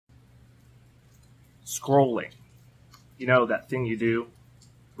scrolling. You know, that thing you do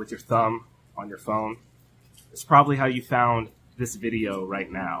with your thumb on your phone? It's probably how you found this video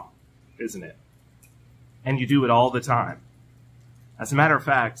right now, isn't it? And you do it all the time. As a matter of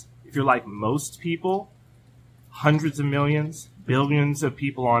fact, if you're like most people, hundreds of millions, billions of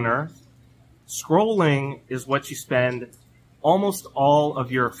people on Earth, scrolling is what you spend almost all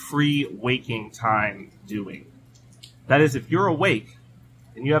of your free waking time doing. That is, if you're awake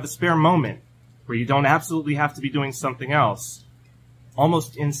and you have a spare moment where you don't absolutely have to be doing something else,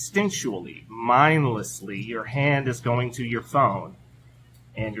 almost instinctually, mindlessly, your hand is going to your phone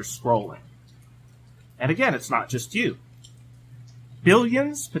and you're scrolling. And again, it's not just you.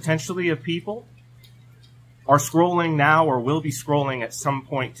 Billions, potentially, of people are scrolling now or will be scrolling at some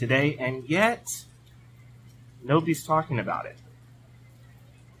point today, and yet nobody's talking about it.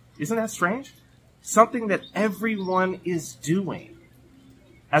 Isn't that strange? Something that everyone is doing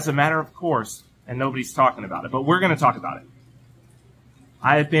as a matter of course, and nobody's talking about it. But we're going to talk about it.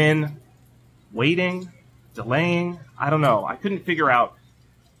 I have been waiting, delaying, I don't know. I couldn't figure out,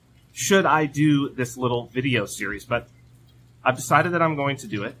 should I do this little video series? But I've decided that I'm going to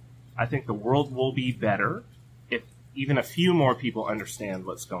do it. I think the world will be better if even a few more people understand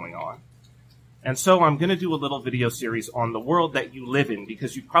what's going on. And so I'm going to do a little video series on the world that you live in,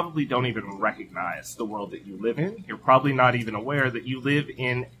 because you probably don't even recognize the world that you live in. You're probably not even aware that you live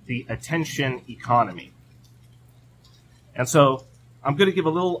in the attention economy. And so I'm going to give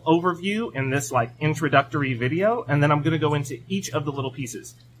a little overview in this like introductory video, and then I'm going to go into each of the little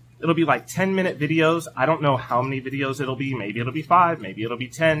pieces. It'll be like 10-minute videos. I don't know how many videos it'll be. Maybe it'll be 5, maybe it'll be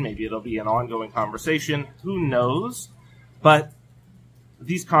 10, maybe it'll be an ongoing conversation. Who knows? But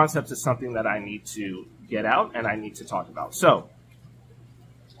these concepts is something that I need to get out and I need to talk about. So,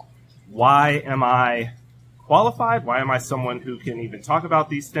 why am I qualified? Why am I someone who can even talk about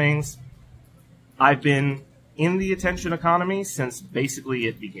these things? I've been in the attention economy since basically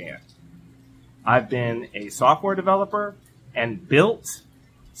it began. I've been a software developer and built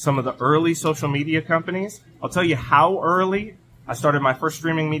some of the early social media companies. I'll tell you how early. I started my first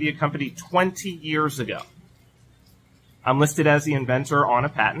streaming media company 20 years ago. I'm listed as the inventor on a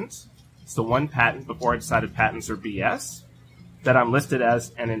patent. It's the one patent before I decided patents are BS that I'm listed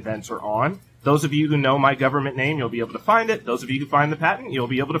as an inventor on. Those of you who know my government name, you'll be able to find it. Those of you who find the patent, you'll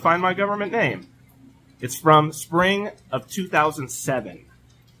be able to find my government name. It's from spring of 2007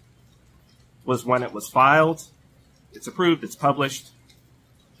 was when it was filed. It's approved. It's published.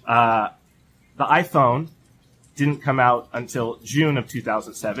 The iPhone didn't come out until June of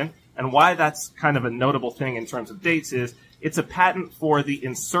 2007. And why that's kind of a notable thing in terms of dates is it's a patent for the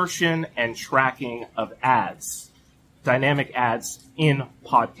insertion and tracking of ads, dynamic ads in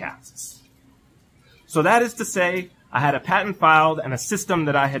podcasts. So that is to say, I had a patent filed and a system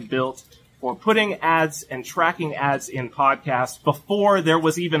that I had built for putting ads and tracking ads in podcasts before there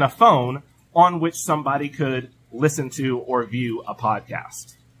was even a phone on which somebody could listen to or view a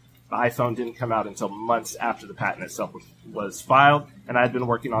podcast. The iPhone didn't come out until months after the patent itself was filed, and I had been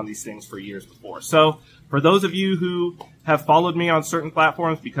working on these things for years before. So for those of you who have followed me on certain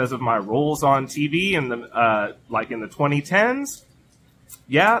platforms because of my roles on TV in the like in the 2010s,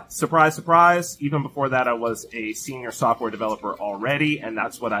 yeah, surprise, surprise. Even before that, I was a senior software developer already, and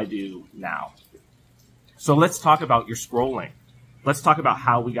that's what I do now. So let's talk about your scrolling. Let's talk about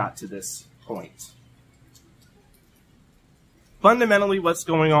how we got to this point. Fundamentally, what's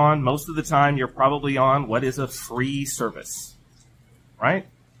going on, most of the time, you're probably on what is a free service, right?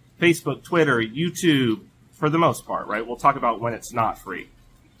 Facebook, Twitter, YouTube, for the most part, right? We'll talk about when it's not free.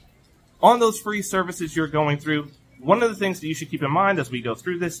 On those free services you're going through, one of the things that you should keep in mind as we go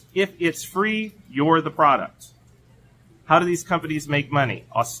through this, if it's free, you're the product. How do these companies make money?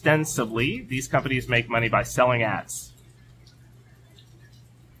 Ostensibly, these companies make money by selling ads.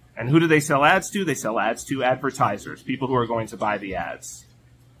 And who do they sell ads to? They sell ads to advertisers, people who are going to buy the ads.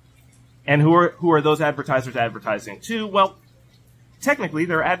 And who are those advertisers advertising to? Well, technically,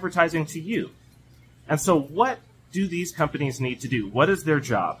 they're advertising to you. And so what do these companies need to do? What is their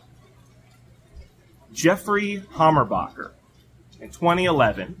job? Jeffrey Hammerbacher, in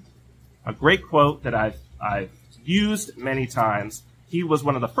 2011, a great quote that I've used many times. He was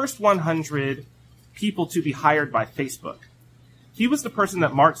one of the first 100 people to be hired by Facebook. He was the person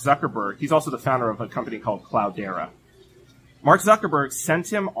that Mark Zuckerberg, he's also the founder of a company called Cloudera. Mark Zuckerberg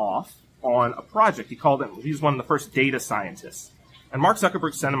sent him off on a project. He was one of the first data scientists. And Mark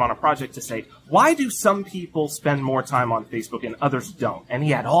Zuckerberg sent him on a project to say, why do some people spend more time on Facebook and others don't? And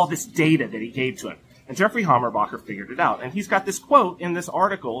he had all this data that he gave to him. And Jeffrey Hammerbacher figured it out. And he's got this quote in this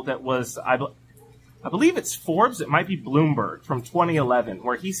article that was, I believe it's Forbes, it might be Bloomberg, from 2011,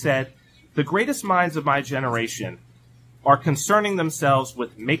 where he said, The greatest minds of my generation are concerning themselves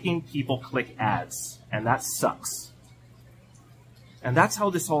with making people click ads, and that sucks. And that's how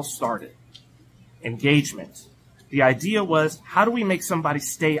this all started. Engagement. The idea was, how do we make somebody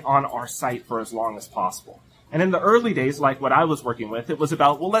stay on our site for as long as possible? And in the early days, like what I was working with, it was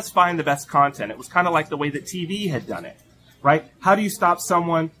about, well, let's find the best content. It was kind of like the way that TV had done it, right? How do you stop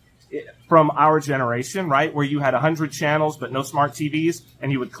someone from our generation, right, where you had 100 channels but no smart TVs,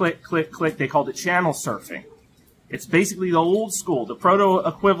 and you would click, click, click. They called it channel surfing. It's basically the old school, the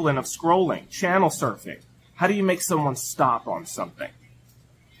proto-equivalent of scrolling, channel surfing. How do you make someone stop on something?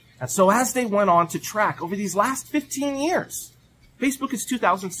 And so as they went on to track over these last 15 years, Facebook is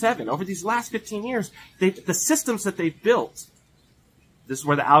 2007, over these last 15 years, the systems that they've built, this is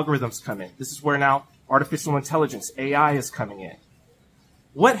where the algorithms come in. This is where now artificial intelligence, AI, is coming in.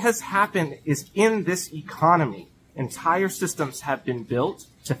 What has happened is in this economy, entire systems have been built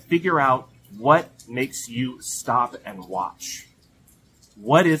to figure out what makes you stop and watch.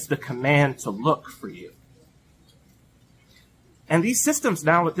 What is the command to look for you? And these systems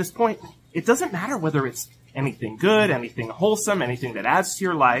now at this point, it doesn't matter whether it's anything good, anything wholesome, anything that adds to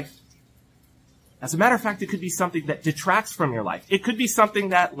your life. As a matter of fact, it could be something that detracts from your life. It could be something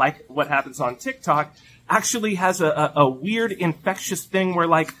that, like what happens on TikTok, actually has a weird infectious thing where,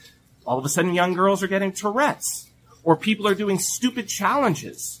 like, all of a sudden young girls are getting Tourette's, or people are doing stupid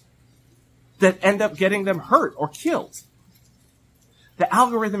challenges that end up getting them hurt or killed. The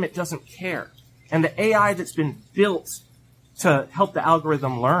algorithm, it doesn't care. And the AI that's been built to help the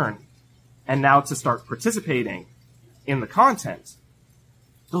algorithm learn and now to start participating in the content,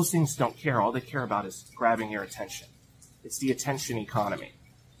 those things don't care. All they care about is grabbing your attention. It's the attention economy.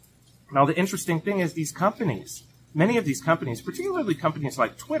 Now, the interesting thing is these companies, many of these companies, particularly companies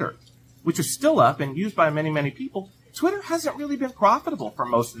like Twitter, which are still up and used by many, many people, Twitter hasn't really been profitable for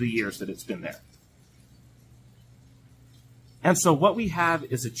most of the years that it's been there. And so what we have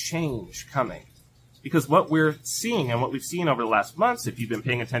is a change coming. Because what we're seeing and what we've seen over the last months, if you've been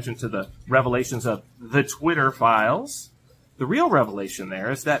paying attention to the revelations of the Twitter files, the real revelation there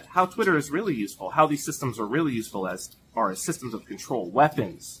is that how Twitter is really useful, how these systems are really useful as systems of control,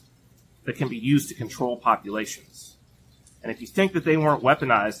 weapons that can be used to control populations. And if you think that they weren't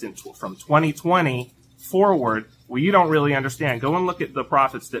weaponized from 2020 forward, well, you don't really understand. Go and look at the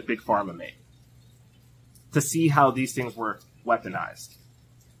profits that Big Pharma made to see how these things were weaponized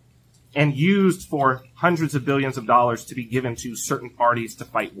and used for hundreds of billions of dollars to be given to certain parties to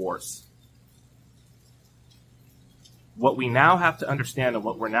fight wars. What we now have to understand and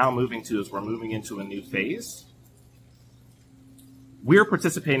what we're now moving to is we're moving into a new phase. We're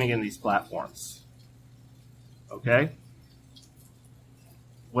participating in these platforms. Okay?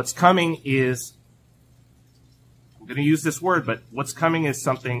 What's coming is, I'm going to use this word, but what's coming is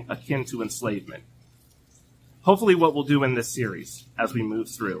something akin to enslavement. Hopefully what we'll do in this series as we move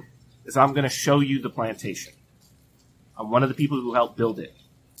through is I'm going to show you the plantation. I'm one of the people who helped build it,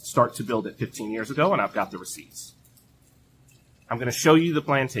 start to build it 15 years ago, and I've got the receipts. I'm going to show you the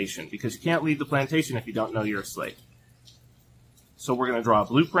plantation because you can't leave the plantation if you don't know you're a slave. So we're going to draw a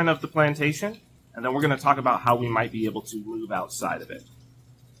blueprint of the plantation, and then we're going to talk about how we might be able to move outside of it.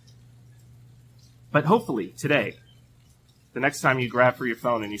 But hopefully today, the next time you grab for your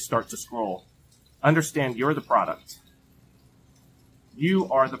phone and you start to scroll, understand you're the product. You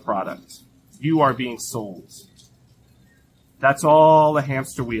are the product. You are being sold. That's all a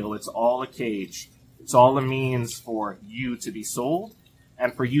hamster wheel. It's all a cage. It's all a means for you to be sold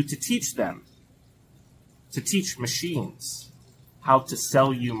and for you to teach them, to teach machines how to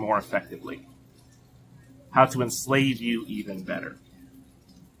sell you more effectively, how to enslave you even better.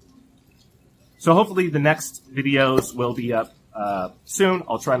 So hopefully the next videos will be up soon.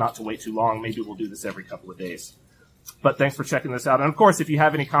 I'll try not to wait too long. Maybe we'll do this every couple of days. But thanks for checking this out. And of course, if you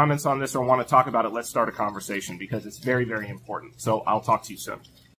have any comments on this or want to talk about it, let's start a conversation because it's very, very important. So I'll talk to you soon.